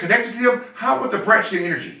being connected to him, how would the branch get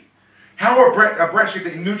energy? How would a branch get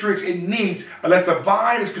the nutrients it needs unless the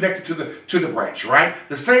vine is connected to the branch, right?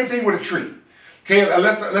 The same thing with a tree. Okay,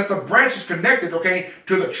 unless the branch is connected, okay,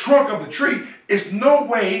 to the trunk of the tree, it's no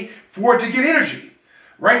way for it to get energy.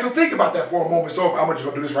 Right? So think about that for a moment. So I'm just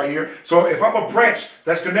going to do this right here. So if I'm a branch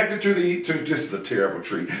that's connected to this is a terrible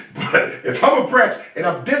tree, but if I'm a branch and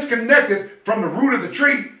I'm disconnected from the root of the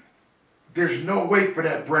tree, there's no way for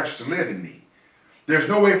that branch to live in me. There's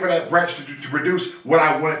no way for that branch to produce what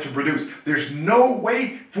I want it to produce. There's no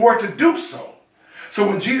way for it to do so. So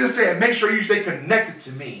when Jesus said, make sure you stay connected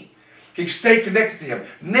to me, okay, stay connected to him.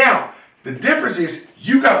 Now, the difference is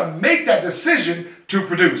you got to make that decision to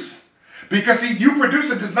produce. Because see, you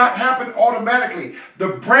producing does not happen automatically. The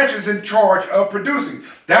branch is in charge of producing.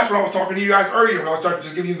 That's what I was talking to you guys earlier when I was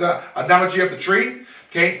just giving you the analogy of the tree.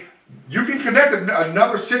 Okay, you can connect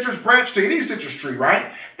another citrus branch to any citrus tree, right?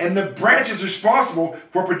 And the branch is responsible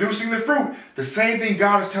for producing the fruit. The same thing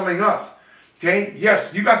God is telling us. Okay,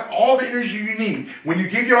 yes, you got all the energy you need. When you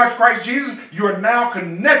give your life to Christ Jesus, you are now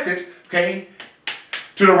connected, okay,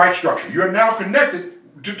 to the right structure. You are now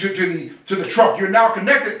connected to the trunk. You're now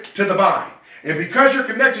connected to the vine. And because you're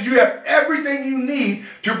connected, you have everything you need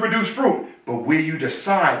to produce fruit. But will you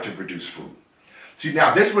decide to produce fruit? See,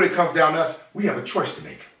 now this is when it comes down to us. We have a choice to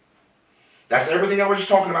make. That's everything I was just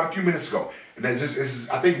talking about a few minutes ago. And this is,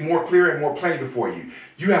 I think, more clear and more plain before you.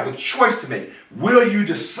 You have a choice to make. Will you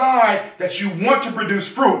decide that you want to produce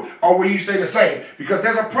fruit, or will you stay the same? Because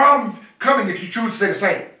there's a problem coming if you choose to stay the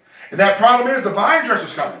same. And that problem is the vine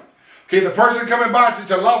dresser's coming. Okay, the person coming by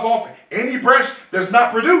to lop off any branch does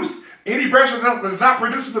not produce. Any branch that's not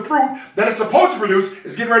producing the fruit that it's supposed to produce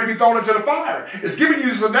is getting ready to be thrown into the fire. It's giving you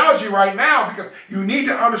this analogy right now because you need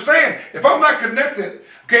to understand, if I'm not connected,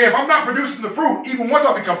 okay, if I'm not producing the fruit, even once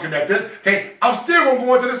I become connected, okay, I'm still going to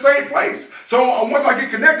go into the same place. So once I get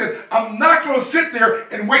connected, I'm not going to sit there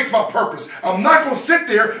and waste my purpose. I'm not going to sit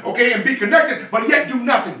there, okay, and be connected, but yet do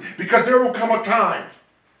nothing, because there will come a time,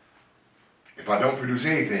 if I don't produce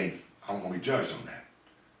anything, I'm going to be judged on that.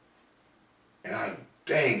 And I'm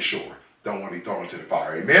dang sure don't want to be thrown into the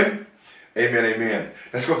fire. Amen? Amen, amen.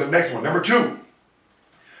 Let's go to the next one. Number 2.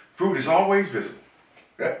 Fruit is always visible.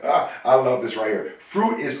 I love this right here.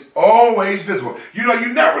 Fruit is always visible. You know,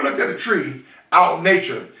 you never looked at a tree out in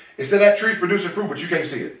nature and said that tree's producing fruit, but you can't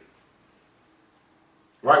see it.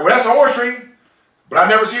 Right? Well, that's an orange tree, but I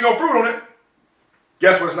never see no fruit on it.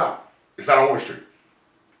 Guess what it's not? It's not an orange tree.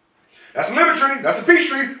 That's a lemon tree. That's a peach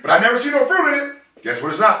tree, but I never see no fruit in it. Guess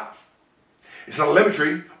what it's not? It's not a lemon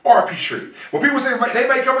tree or a peach tree. Well, people say, they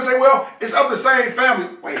may come and say, well, it's of the same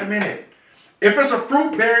family. Wait a minute. If it's a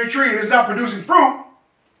fruit-bearing tree and it's not producing fruit,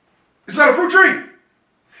 it's not a fruit tree.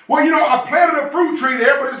 Well, you know, I planted a fruit tree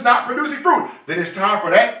there, but it's not producing fruit. Then it's time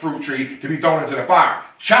for that fruit tree to be thrown into the fire.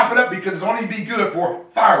 Chop it up because it's only be good for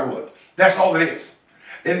firewood. That's all it is.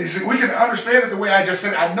 And you see, we can understand it the way I just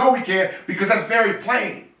said it. I know we can, because that's very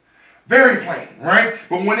plain. Very plain, right?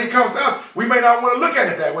 But when it comes to us, we may not want to look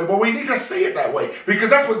at it that way, but we need to see it that way, because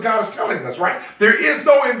that's what God is telling us, right? There is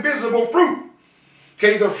no invisible fruit.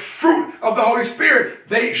 Okay, the fruit of the Holy Spirit,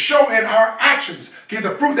 they show in our actions. Okay,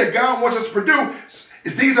 the fruit that God wants us to produce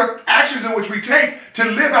is these are actions in which we take to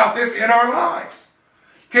live out this in our lives.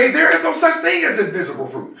 Okay, there is no such thing as invisible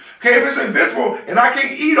fruit. Okay, if it's invisible and I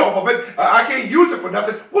can't eat off of it, I can't use it for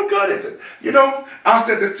nothing, what good is it? You know, I've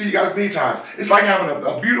said this to you guys many times. It's like having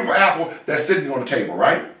a beautiful apple that's sitting on the table,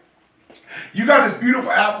 right? You got this beautiful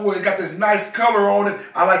apple, it got this nice color on it.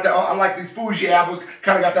 I like these Fuji apples,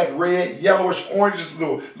 kind of got that red, yellowish, orange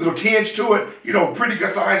little tinge to it. You know, pretty good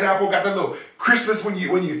size apple, got that little crispness when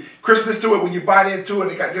you crispness to it when you bite into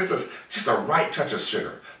it. It got just a right touch of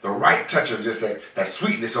sugar. The right touch of just that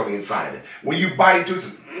sweetness on the inside of it. When you bite into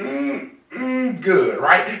it, it's good,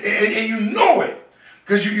 right? And you know it,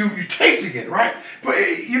 because you're tasting it, right? But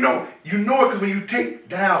you know it because when you take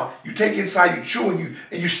inside, you chew and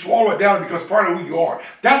you swallow it down, it becomes part of who you are.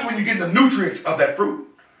 That's when you get the nutrients of that fruit.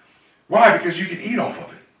 Why? Because you can eat off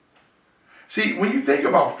of it. See, when you think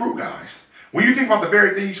about fruit, guys, when you think about the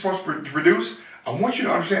very thing you're supposed to produce, I want you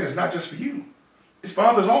to understand it's not just for you. It's for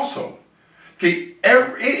others also. Okay,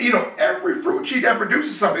 every fruit tree that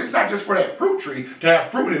produces something, it's not just for that fruit tree to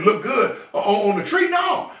have fruit and it look good on the tree.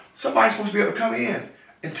 No, somebody's supposed to be able to come in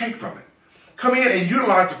and take from it. Come in and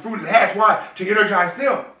utilize the fruit it has. Why? To energize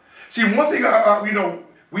them. See, one thing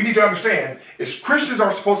we need to understand is Christians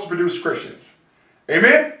are supposed to produce Christians.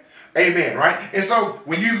 Amen? Amen, right? And so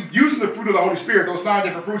when you're using the fruit of the Holy Spirit, those 9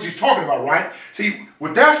 different fruits he's talking about, right? See,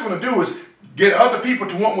 what that's going to do is get other people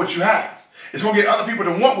to want what you have. It's going to get other people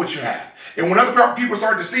to want what you have. And when other people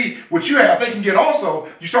start to see what you have, they can get also,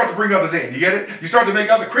 you start to bring others in. You get it? You start to make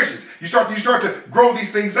other Christians. You start to grow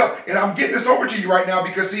these things up. And I'm getting this over to you right now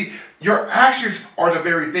because, see, your actions are the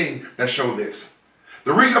very thing that show this.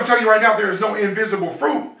 The reason I'm telling you right now there is no invisible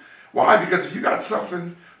fruit. Why? Because if you got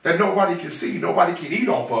something that nobody can see, nobody can eat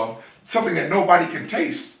off of, something that nobody can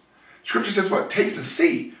taste, Scripture says what? Taste and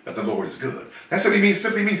see that the Lord is good. That's what it means.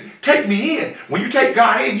 Simply means take me in. When you take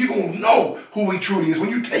God in, you're going to know who he truly is. When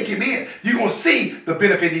you take him in, you're going to see the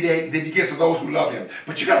benefit that he gives to those who love him.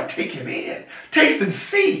 But you got to take him in. Taste and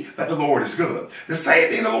see that the Lord is good. The same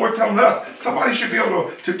thing the Lord telling us. Somebody should be able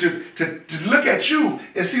to look at you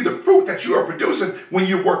and see the fruit that you are producing when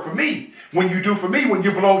you work for me. When you do for me, when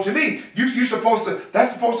you belong to me.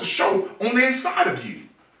 That's supposed to show on the inside of you.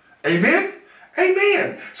 Amen?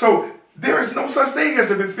 Amen. So there is no such thing as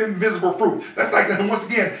an invisible fruit. That's like, once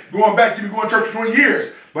again, going back, you've been going to church for 20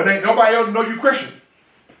 years, but ain't nobody else know you Christian.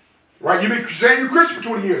 Right? You've been saying you're Christian for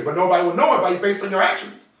 20 years, but nobody will know it based on your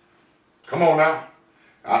actions. Come on now.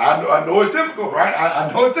 I know it's difficult, right?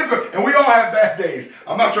 I know it's difficult. And we all have bad days.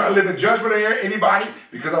 I'm not trying to live in judgment of anybody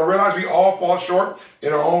because I realize we all fall short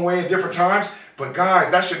in our own way at different times. But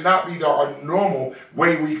guys, that should not be our normal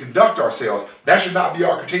way we conduct ourselves. That should not be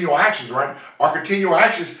our continual actions, right? Our continual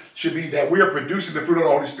actions should be that we are producing the fruit of the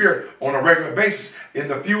Holy Spirit on a regular basis. And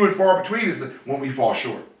the few and far between is when we fall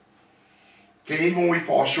short. Okay, even when we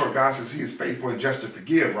fall short, God says he is faithful and just to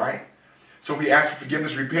forgive, right? So we ask for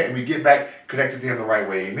forgiveness, repent, and we get back connected to him the right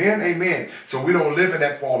way. Amen? Amen. So we don't live in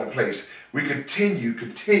that fallen place. We continue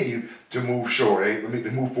to move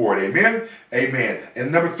forward. Amen? Amen.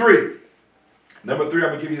 And number three, I'm going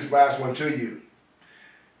to give you this last one to you.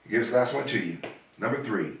 Number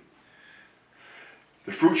three,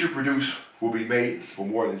 the fruit you produce will be made for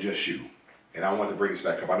more than just you. And I want to bring this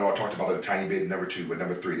back up. I know I talked about it a tiny bit in number two, but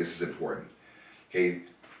number three, this is important. Okay,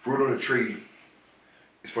 fruit on the tree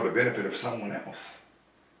is for the benefit of someone else.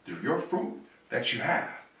 Your fruit that you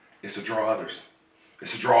have is to draw others.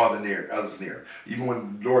 It's to draw others near. Even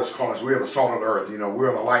when the Lord is calling us, we are the salt of the earth. You know,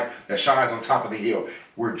 we're the light that shines on top of the hill.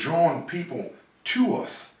 We're drawing people to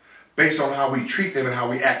us based on how we treat them and how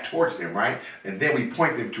we act towards them, right? And then we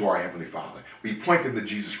point them to our Heavenly Father. We point them to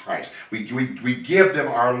Jesus Christ. We give them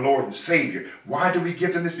our Lord and Savior. Why do we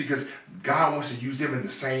give them this? Because God wants to use them in the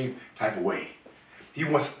same type of way. He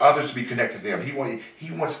wants others to be connected to them.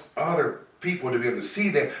 He wants other people to be able to see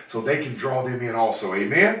them so they can draw them in also.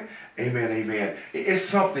 Amen? Amen, amen. It's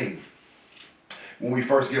something when we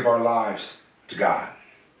first give our lives to God.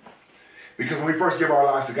 Because when we first give our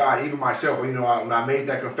lives to God, even myself, you know, when I made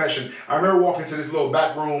that confession, I remember walking to this little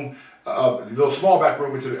back room, small back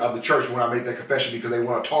room of the church when I made that confession because they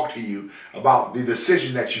want to talk to you about the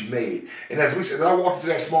decision that you've made. And as we said, I walked into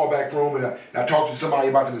that small back room and I talked to somebody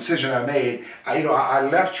about the decision I made. I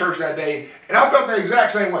left church that day and I felt the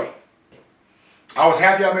exact same way. I was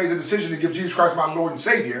happy I made the decision to give Jesus Christ my Lord and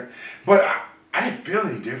Savior, but I didn't feel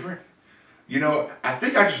any different. You know, I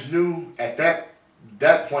think I just knew at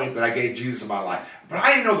that point that I gave Jesus in my life, but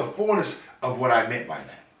I didn't know the fullness of what I meant by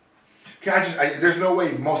that. Okay, there's no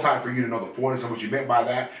way most time for you to know the fullness of what you meant by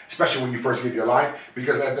that, especially when you first give your life,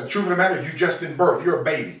 because the truth of the matter, you've just been birthed. You're a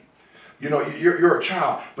baby. You know, you're a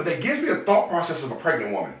child. But that gives me a thought process of a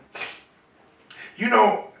pregnant woman. You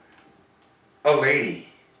know, a lady,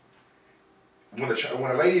 when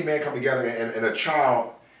a lady and man come together and a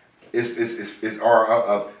child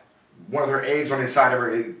or one of their eggs on the inside of her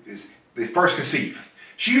is first conceived,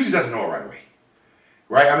 she usually doesn't know it right away.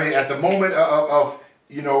 Right? I mean, at the moment of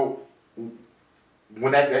you know,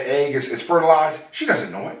 when that egg is fertilized, she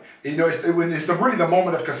doesn't know it. You know, it's really the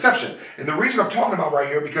moment of conception. And the reason I'm talking about right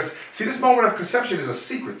here, because, see, this moment of conception is a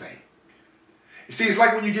secret thing. You see, it's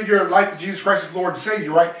like when you give your life to Jesus Christ as Lord and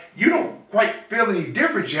Savior, right? You don't quite feel any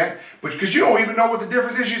difference yet, but because you don't even know what the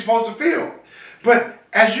difference is you're supposed to feel. But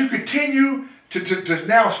as you continue to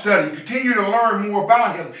now study, continue to learn more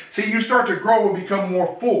about him, see, you start to grow and become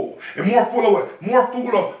more full. And more full of what? More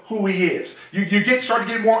full of who he is. You start to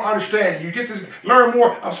get more understanding. You get to learn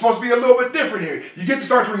more. I'm supposed to be a little bit different here. You get to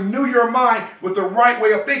start to renew your mind with the right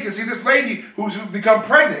way of thinking. See, this lady who's become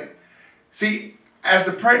pregnant, see, as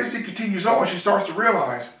the pregnancy continues on, she starts to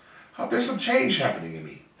realize, oh, there's some change happening in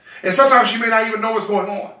me. And sometimes she may not even know what's going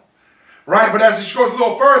on. Right? But as she goes a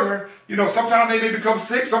little further, you know, sometimes they may become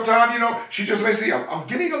sick. Sometimes, you know, she just may say, I'm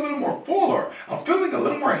getting a little more fuller. I'm feeling a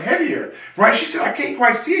little more heavier. Right? She said, I can't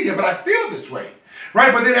quite see it yet, but I feel this way.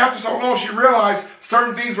 Right? But then after so long, she realized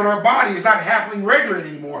certain things with her body is not happening regularly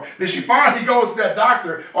anymore. Then she finally goes to that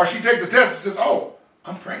doctor or she takes a test and says, oh,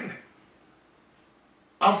 I'm pregnant.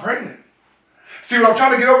 I'm pregnant. See, what I'm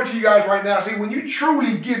trying to get over to you guys right now, see, when you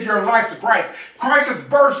truly give your life to Christ, Christ has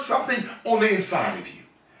birthed something on the inside of you.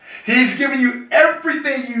 He's given you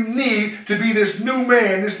everything you need to be this new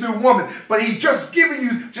man, this new woman. But he's just giving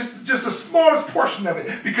you just the smallest portion of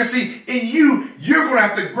it. Because see, in you, you're going to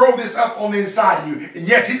have to grow this up on the inside of you. And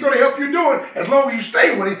yes, he's going to help you do it as long as you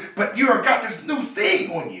stay with him. But you have got this new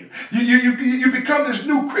thing on you. You become this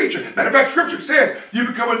new creature. Matter of fact, Scripture says you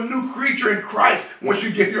become a new creature in Christ once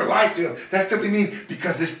you give your life to him. That simply means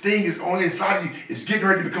because this thing is on the inside of you, it's getting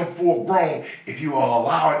ready to become full grown if you will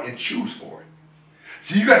allow it and choose for it.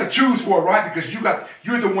 So you got to choose for it, right? Because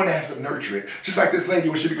you're the one that has to nurture it. Just like this lady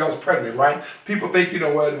when she becomes pregnant, right? People think, you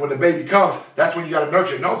know, when the baby comes, that's when you got to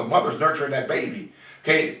nurture it. No, the mother's nurturing that baby.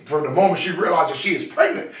 Okay, from the moment she realizes she is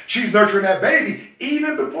pregnant, she's nurturing that baby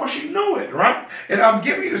even before she knew it, right? And I'm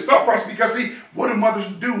giving you this thought process because, see, what do mothers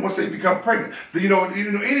do once they become pregnant? You know,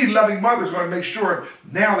 any loving mother is going to make sure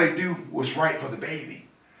now they do what's right for the baby.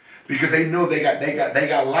 Because they know they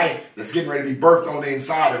got life that's getting ready to be birthed on the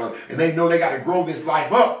inside of them. And they know they got to grow this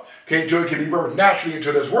life up, okay, until it can be birthed naturally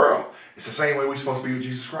into this world. It's the same way we're supposed to be with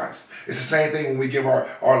Jesus Christ. It's the same thing when we give our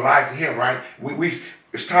lives to him, right?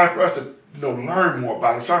 It's time for us to learn more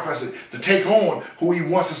about him. It's time for us to take on who he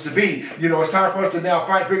wants us to be. It's time for us to now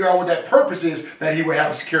figure out what that purpose is that he would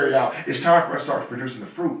have us to carry out. It's time for us to start producing the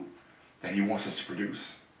fruit that he wants us to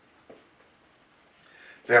produce.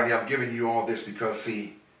 Family, I'm giving you all this because,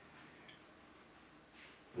 see,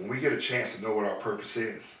 when we get a chance to know what our purpose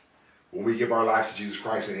is, when we give our lives to Jesus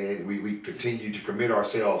Christ and we continue to commit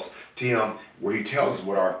ourselves to him, where he tells us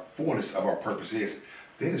what our fullness of our purpose is,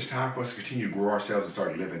 then it's time for us to continue to grow ourselves and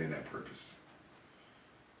start living in that purpose.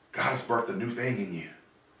 God has birthed a new thing in you.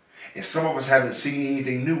 And some of us haven't seen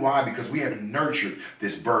anything new. Why? Because we haven't nurtured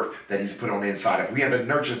this birth that he's put on the inside of us. We haven't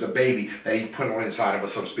nurtured the baby that he put on the inside of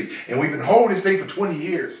us, so to speak. And we've been holding this thing for 20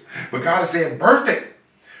 years. But God is saying, birth it.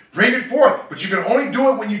 Bring it forth. But you can only do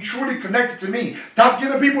it when you truly connect it to me. Stop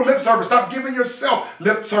giving people lip service. Stop giving yourself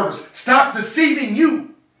lip service. Stop deceiving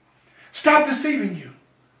you. Stop deceiving you.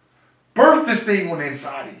 Birth this thing on the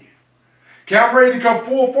inside of you. Okay, I'm ready to come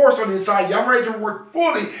full force on the inside of you. I'm ready to work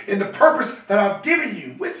fully in the purpose that I've given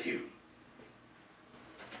you with you.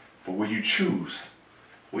 But will you choose?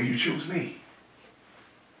 Will you choose me?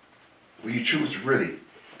 Will you choose to really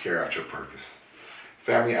carry out your purpose?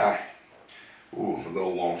 Family, I'm a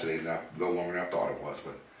little long today, not a little longer than I thought it was,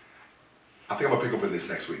 but I think I'm going to pick up with this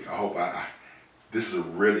next week. I hope this is a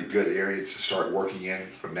really good area to start working in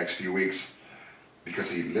for the next few weeks. Because,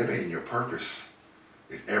 see, living in your purpose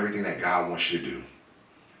is everything that God wants you to do.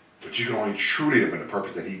 But you can only truly live in the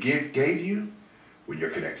purpose that he gave you when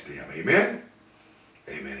you're connected to him. Amen?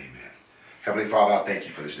 Amen, amen. Heavenly Father, I thank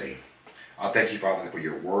you for this day. I thank you, Father, for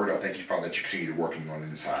your word. I thank you, Father, that you continue working on the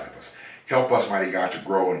inside of us. Help us, mighty God, to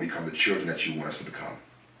grow and become the children that you want us to become.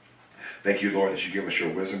 Thank you, Lord, that you give us your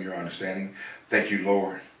wisdom, your understanding. Thank you,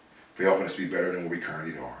 Lord, for helping us be better than what we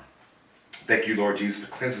currently are. Thank you, Lord Jesus,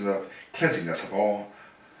 for cleansing us of all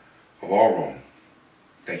wrong.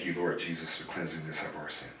 Thank you, Lord Jesus, for cleansing us of our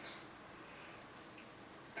sins.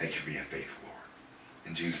 Thank you for being faithful, Lord.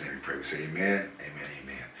 In Jesus' name we pray. We say amen, amen,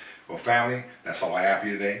 amen. Well, family, that's all I have for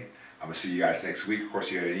you today. I'm going to see you guys next week. Of course,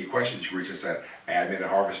 if you have any questions, you can reach us at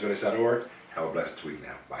admin@harvestvillage.org. Have a blessed week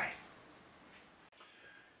now. Bye.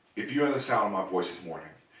 If you hear the sound of my voice this morning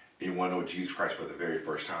and you want to know Jesus Christ for the very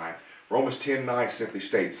first time, Romans 10:9 simply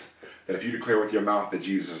states that if you declare with your mouth that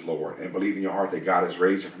Jesus is Lord and believe in your heart that God has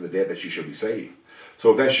raised him from the dead, that you shall be saved. So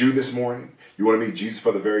if that's you this morning, you want to meet Jesus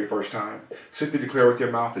for the very first time, simply declare with your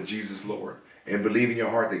mouth that Jesus is Lord and believe in your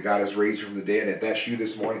heart that God has raised you from the dead. And if that's you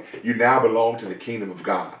this morning, you now belong to the kingdom of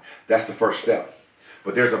God. That's the first step.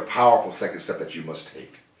 But there's a powerful second step that you must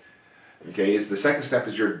take. Okay, the second step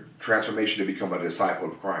is your transformation to become a disciple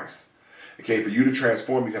of Christ. Okay, for you to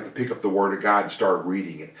transform, you have to pick up the Word of God and start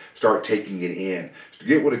reading it, start taking it in. To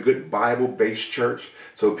get with a good Bible-based church,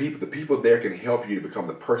 so the people there can help you to become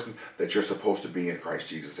the person that you're supposed to be in Christ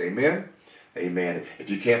Jesus. Amen? Amen. If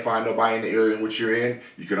you can't find nobody in the area in which you're in,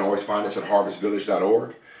 you can always find us at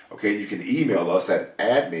harvestvillage.org. Okay, you can email us at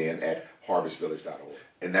admin@harvestvillage.org.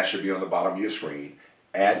 And that should be on the bottom of your screen,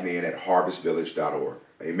 admin@harvestvillage.org.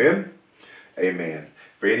 Amen? Amen.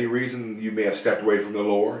 For any reason you may have stepped away from the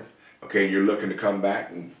Lord, okay, you're looking to come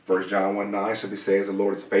back. 1 John 1:9 simply says the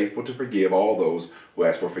Lord is faithful to forgive all those who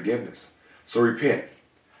ask for forgiveness. So repent.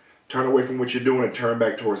 Turn away from what you're doing and turn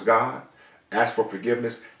back towards God. Ask for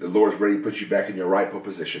forgiveness. The Lord is ready to put you back in your rightful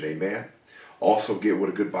position. Amen. Also get with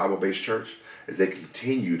a good Bible-based church as they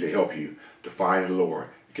continue to help you to find the Lord,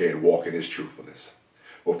 okay, and walk in his truthfulness.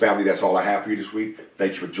 Well, family, that's all I have for you this week.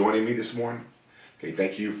 Thank you for joining me this morning. Okay,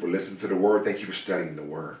 thank you for listening to the word. Thank you for studying the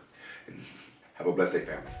word. And have a blessed day,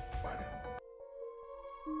 family.